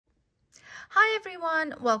Hi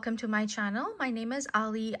everyone, welcome to my channel. My name is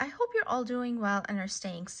Ali. I hope you're all doing well and are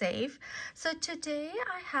staying safe. So today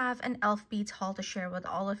I have an ElfBeads haul to share with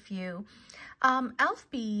all of you.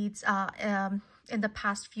 ElfBeads in the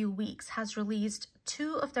past few weeks has released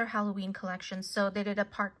two of their Halloween collections. So they did a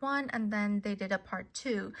part 1 and then they did a part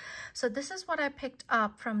 2. So this is what I picked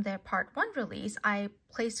up from their part 1 release. I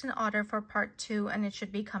placed an order for part 2 and it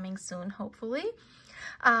should be coming soon, hopefully.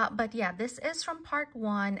 But yeah, this is from part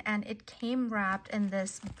 1 and it came wrapped in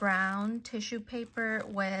this brown tissue paper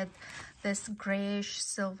with this grayish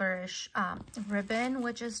silverish ribbon,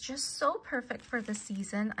 which is just so perfect for the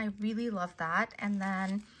season. I really love that. And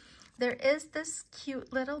then there is this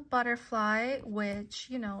cute little butterfly, which,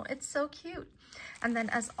 you know, it's so cute. And then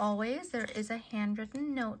as always, there is a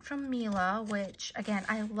handwritten note from Mila, which again,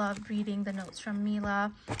 I love reading the notes from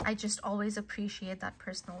Mila. I just always appreciate that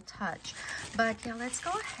personal touch. But yeah, let's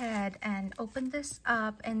go ahead and open this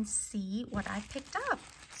up and see what I picked up.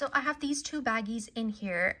 So I have these two baggies in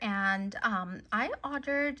here and I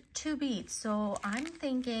ordered 2 beads. So I'm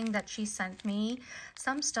thinking that she sent me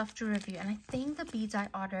some stuff to review. And I think the beads I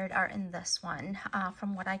ordered are in this one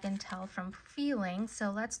from what I can tell from feeling. So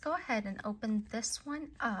let's go ahead and open this one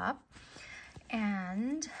up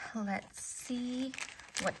and let's see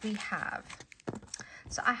what we have.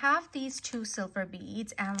 So I have these 2 silver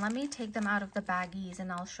beads and let me take them out of the baggies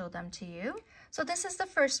and I'll show them to you. So this is the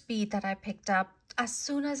first bead that I picked up. As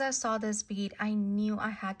soon as I saw this bead, I knew I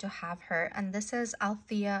had to have her. And this is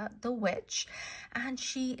Althea the Witch. And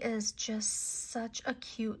she is just such a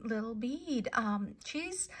cute little bead.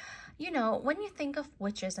 She's, you know, when you think of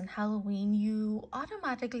witches and Halloween, you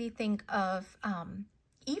automatically think of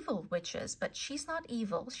evil witches, but she's not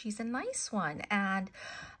evil. She's a nice one. And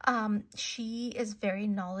she is very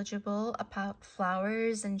knowledgeable about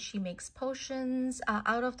flowers and she makes potions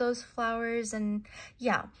out of those flowers. And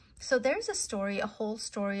yeah, so there's a story, a whole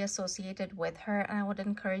story associated with her, and I would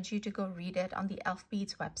encourage you to go read it on the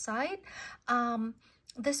ElfBeads website.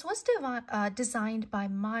 This was designed by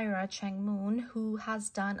Myra Cheng Moon, who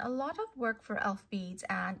has done a lot of work for ElfBeads,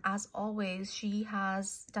 and as always, she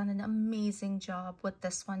has done an amazing job with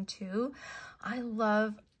this one too. I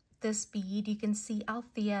love this bead. You can see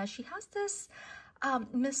Althea. She has this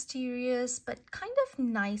mysterious but kind of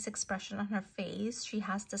nice expression on her face. She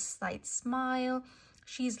has this slight smile.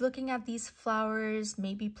 She's looking at these flowers,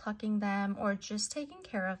 maybe plucking them or just taking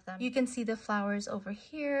care of them. You can see the flowers over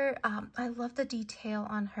here. I love the detail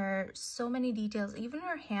on her. So many details, even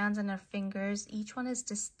her hands and her fingers. Each one is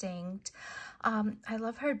distinct. I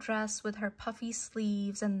love her dress with her puffy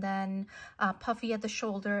sleeves and then puffy at the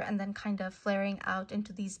shoulder and then kind of flaring out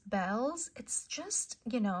into these bells. It's just,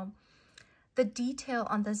 you know, the detail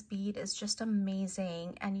on this bead is just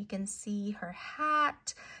amazing. And you can see her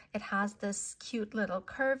hat. It has this cute little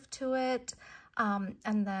curve to it. And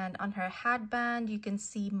then on her headband, you can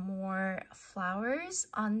see more flowers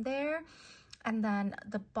on there. And then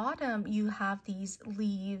the bottom, you have these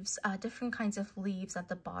leaves, different kinds of leaves at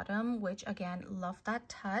the bottom, which again, love that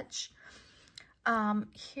touch.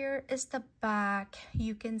 Here is the back.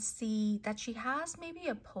 You can see that she has maybe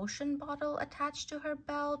a potion bottle attached to her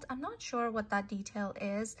belt. I'm not sure what that detail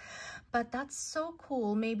is, but that's so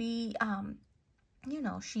cool. Maybe you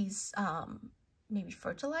know, she's maybe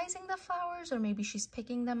fertilizing the flowers, or maybe she's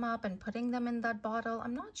picking them up and putting them in that bottle.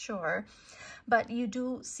 I'm not sure, but you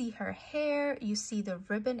do see her hair. You see the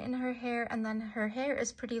ribbon in her hair, and then her hair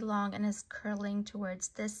is pretty long and is curling towards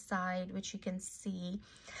this side, which you can see.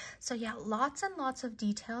 So yeah, lots and lots of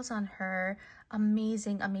details on her.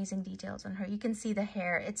 Amazing details on her. You can see the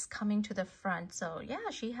hair, it's coming to the front. So yeah,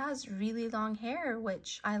 she has really long hair,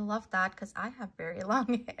 which I love that because I have very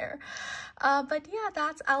long hair. But yeah,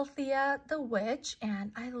 that's Althea the Witch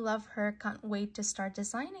and I love her. Can't wait to start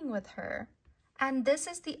designing with her. And this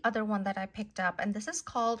is the other one that I picked up, and this is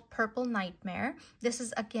called Purple Nightmare. This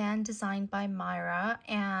is again designed by Myra,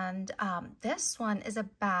 and this one is a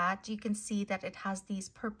bat. You can see that it has these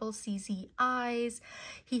purple CZ eyes.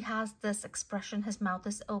 He has this expression, his mouth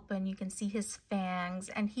is open. You can see his fangs,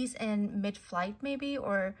 and he's in mid-flight maybe,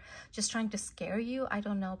 or just trying to scare you. I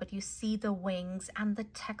don't know, but you see the wings, and the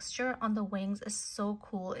texture on the wings is so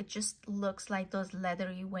cool. It just looks like those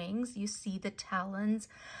leathery wings. You see the talons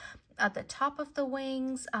at the top of the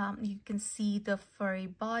wings. You can see the furry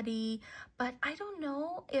body, but I don't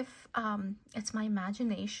know if it's my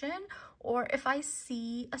imagination or if I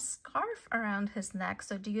see a scarf around his neck.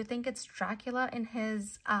 So do you think it's Dracula in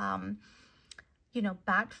his you know,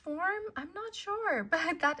 bat form? I'm not sure,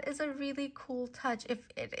 but that is a really cool touch if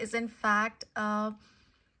it is in fact a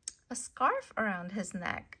scarf around his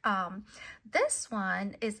neck. This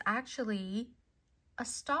one is actually a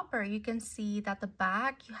stopper. You can see that the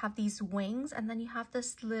back, you have these wings, and then you have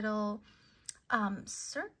this little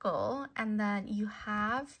circle, and then you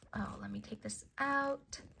have, oh, let me take this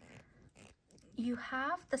out. You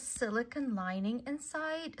have the silicone lining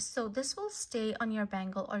inside, so this will stay on your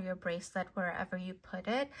bangle or your bracelet wherever you put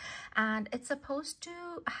it, and it's supposed to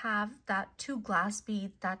have that 2 glass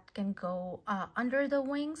beads that can go under the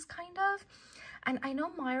wings, kind of. And I know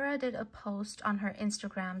Myra did a post on her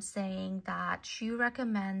Instagram saying that she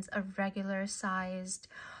recommends a regular sized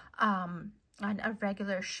and a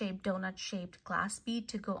regular shaped, donut shaped glass bead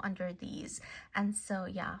to go under these. And so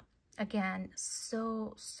yeah, again,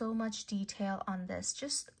 so much detail on this.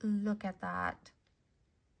 Just look at that.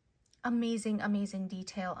 Amazing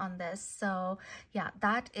detail on this. So yeah,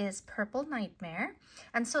 that is Purple Nightmare.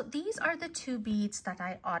 And so these are the 2 beads that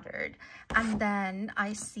I ordered. And then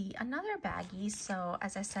I see another baggie. So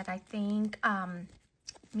as I said, I think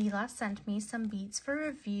Mila sent me some beads for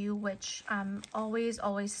review, which I'm always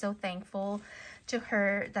so thankful to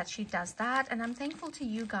her that she does that. And I'm thankful to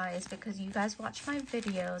you guys because you guys watch my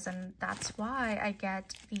videos, and that's why I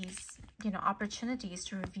get these, you know, opportunities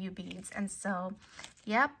to review beads. And so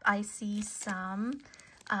yep, I see some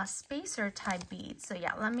spacer type beads. So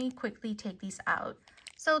yeah, let me quickly take these out.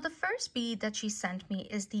 So the first bead that she sent me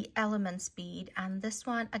is the Elements bead, and this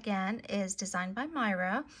one again is designed by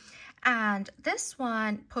Myra. And this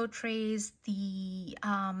one portrays the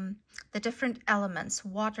different elements: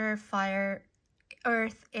 water, fire,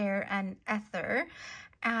 earth, air, and ether.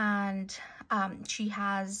 And she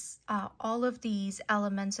has all of these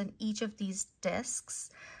elements in each of these discs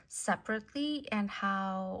separately, and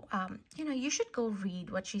how you know, you should go read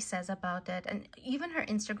what she says about it. And even her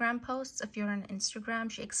Instagram posts, if you're on Instagram,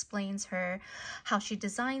 she explains how she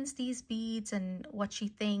designs these beads and what she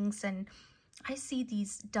thinks. And I see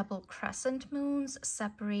these double crescent moons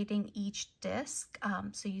separating each disc.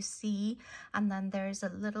 So you see, and then there's a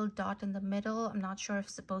little dot in the middle. I'm not sure if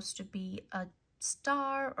it's supposed to be a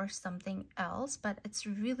star or something else, but it's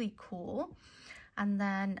really cool. And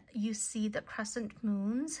then you see the crescent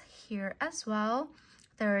moons here as well.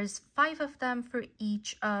 There's 5 of them for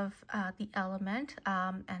each of the element.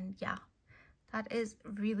 And yeah, that is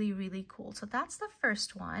really cool. So that's the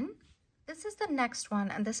first one. This is the next one,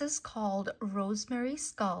 and this is called Rosemary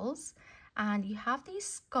Skulls. And you have these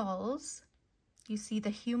skulls, you see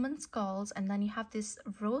the human skulls, and then you have this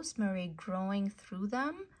rosemary growing through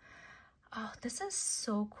them. Oh, this is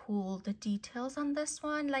so cool. The details on this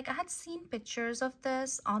one, like, I had seen pictures of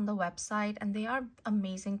this on the website, and they are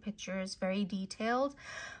amazing pictures, very detailed.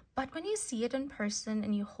 But when you see it in person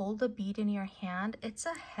and you hold the bead in your hand, it's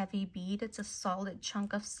a heavy bead. It's a solid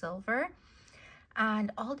chunk of silver.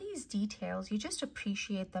 And all these details, you just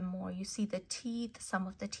appreciate them more. You see the teeth, some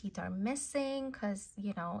of the teeth are missing because,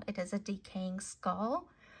 you know, it is a decaying skull.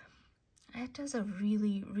 It is a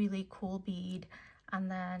really cool bead.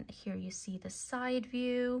 And then here you see the side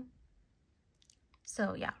view.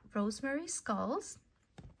 So yeah, Rosemary Skulls.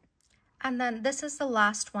 And then this is the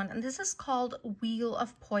last one, and this is called Wheel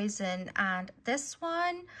of Poison. And this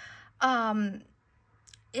one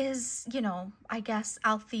is, you know, I guess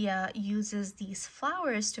Althea uses these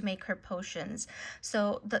flowers to make her potions.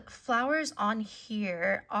 So the flowers on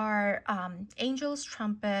here are Angel's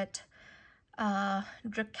Trumpet,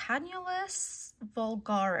 Dracanulus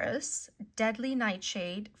vulgaris, Deadly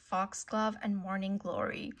Nightshade, Foxglove, and Morning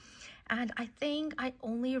Glory. And I think I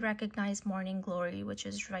only recognize Morning Glory, which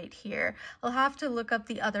is right here. I'll have to look up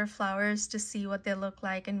the other flowers to see what they look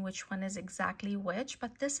like and which one is exactly which,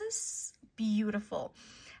 but this is beautiful.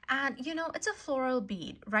 And, you know, it's a floral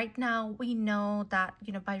bead. Right now, we know that,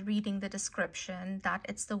 you know, by reading the description, that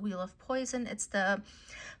it's the Wheel of Poison. It's the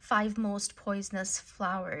 5 most poisonous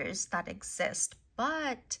flowers that exist.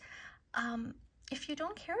 But if you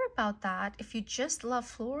don't care about that, if you just love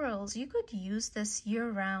florals, you could use this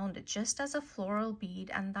year-round just as a floral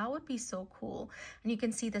bead, and that would be so cool. And you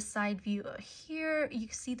can see the side view here. You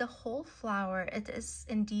can see the whole flower. It is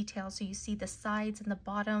in detail, so you see the sides and the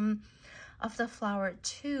bottom of the flower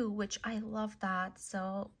too, which I love that.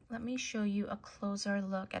 So let me show you a closer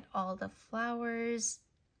look at all the flowers.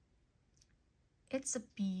 It's a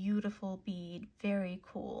beautiful bead, very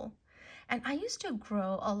cool. And I used to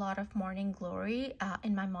grow a lot of Morning Glory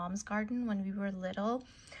in my mom's garden when we were little.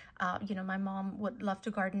 You know, my mom would love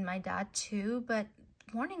to garden, my dad too, but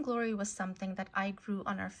Morning Glory was something that I grew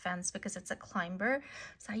on our fence because it's a climber.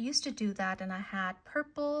 So I used to do that, and I had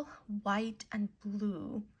purple, white, and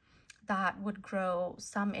blue that would grow,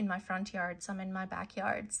 some in my front yard, some in my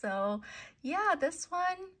backyard. So yeah, this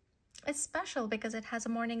one, it's special because it has a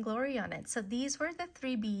morning glory on it. So these were the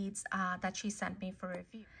 3 beads that she sent me for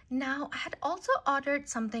review. Now, I had also ordered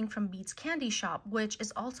something from Beads Candy Shop, which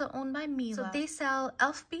is also owned by Mila. So they sell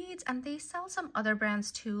ElfBeads and they sell some other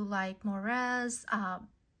brands too, like Morez.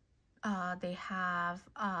 They have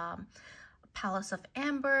Palace of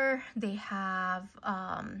Amber. They have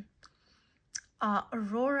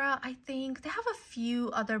Aurora, I think. They have a few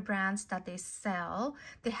other brands that they sell.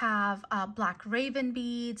 They have Black Raven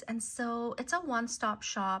beads, and so it's a one-stop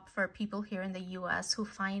shop for people here in the US who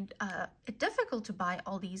find it difficult to buy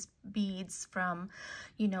all these beads from,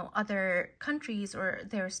 you know, other countries or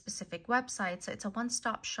their specific websites. So it's a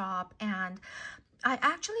one-stop shop, and I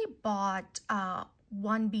actually bought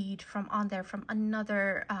one bead from on there from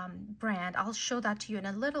another brand. I'll show that to you in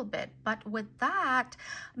a little bit. But with that,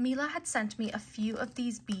 Mila had sent me a few of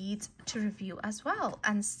these beads to review as well.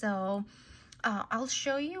 And so I'll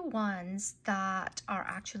show you ones that are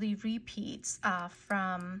actually repeats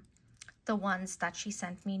from the ones that she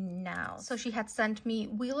sent me now. So she had sent me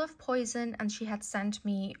Wheel of Poison and she had sent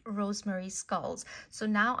me Rosemary Skulls. So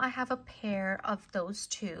now I have a pair of those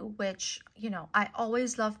two, which, you know, I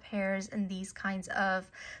always love pairs in these kinds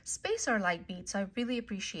of spacer-like beads. So I really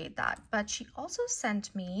appreciate that. But she also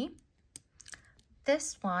sent me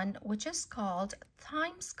this one, which is called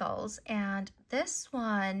Thyme Skulls. And this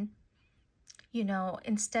one, you know,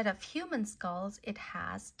 instead of human skulls, it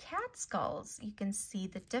has cat skulls. You can see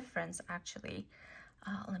the difference actually.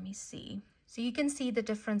 Let me see. So you can see the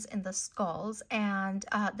difference in the skulls, and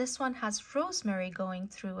this one has rosemary going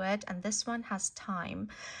through it, and this one has thyme.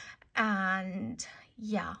 And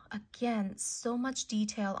yeah, again, so much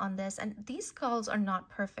detail on this, and these skulls are not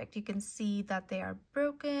perfect. You can see that they are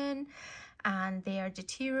broken and they are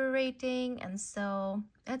deteriorating, and so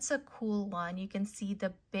it's a cool one. You can see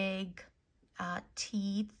the big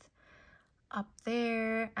teeth up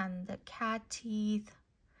there and the cat teeth.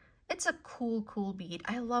 It's a cool bead.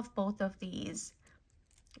 I love both of these.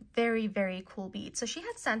 Very, very cool beads. So she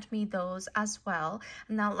had sent me those as well.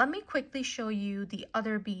 Now let me quickly show you the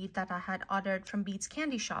other bead that I had ordered from Beads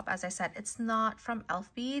Candy Shop. As I said, it's not from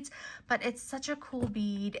ElfBeads, but it's such a cool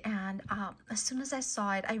bead, and as soon as I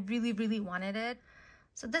saw it, I really wanted it.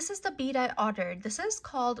 So this is the bead I ordered. This is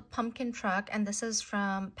called Pumpkin Truck, and this is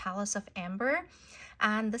from Palace of Amber.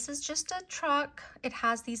 And this is just a truck. It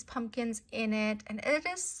has these pumpkins in it, and it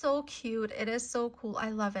is so cute. It is so cool. I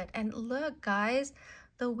love it. And look, guys,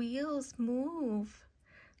 the wheels move.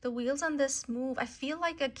 The wheels on this move. I feel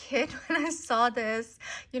like a kid when I saw this.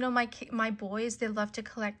 You know, my boys, they love to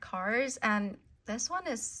collect cars, and this one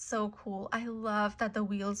is so cool. I love that the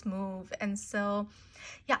wheels move. And so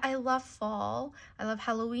yeah, I love fall. I love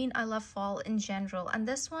Halloween. I love fall in general. And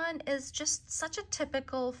this one is just such a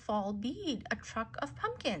typical fall bead, a truck of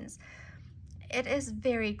pumpkins. It is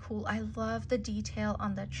very cool. I love the detail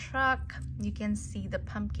on the truck. You can see the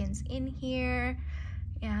pumpkins in here.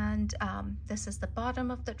 And this is the bottom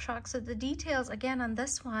of the truck. So the details again on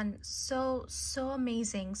this one, so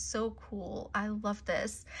amazing, so cool. I love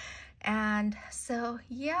this. And so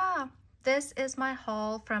yeah, this is my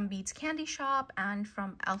haul from Beads Candy Shop and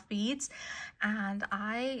from ElfBeads, and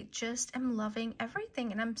I just am loving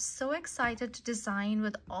everything, and I'm so excited to design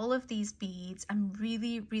with all of these beads. I'm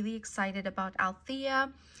really excited about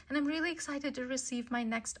Althea, and I'm really excited to receive my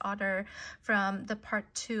next order from the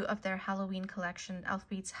part 2 of their Halloween collection,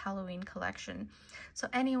 ElfBeads Halloween collection. So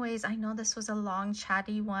anyways, I know this was a long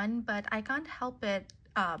chatty one, but I can't help it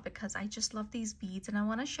because I just love these beads, and I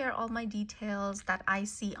want to share all my details that I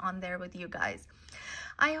see on there with you guys.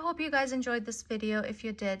 I hope you guys enjoyed this video. If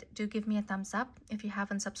you did, do give me a thumbs up. If you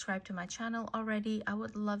haven't subscribed to my channel already, I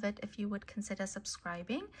would love it if you would consider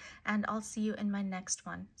subscribing, and I'll see you in my next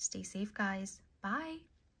one. Stay safe, guys. Bye.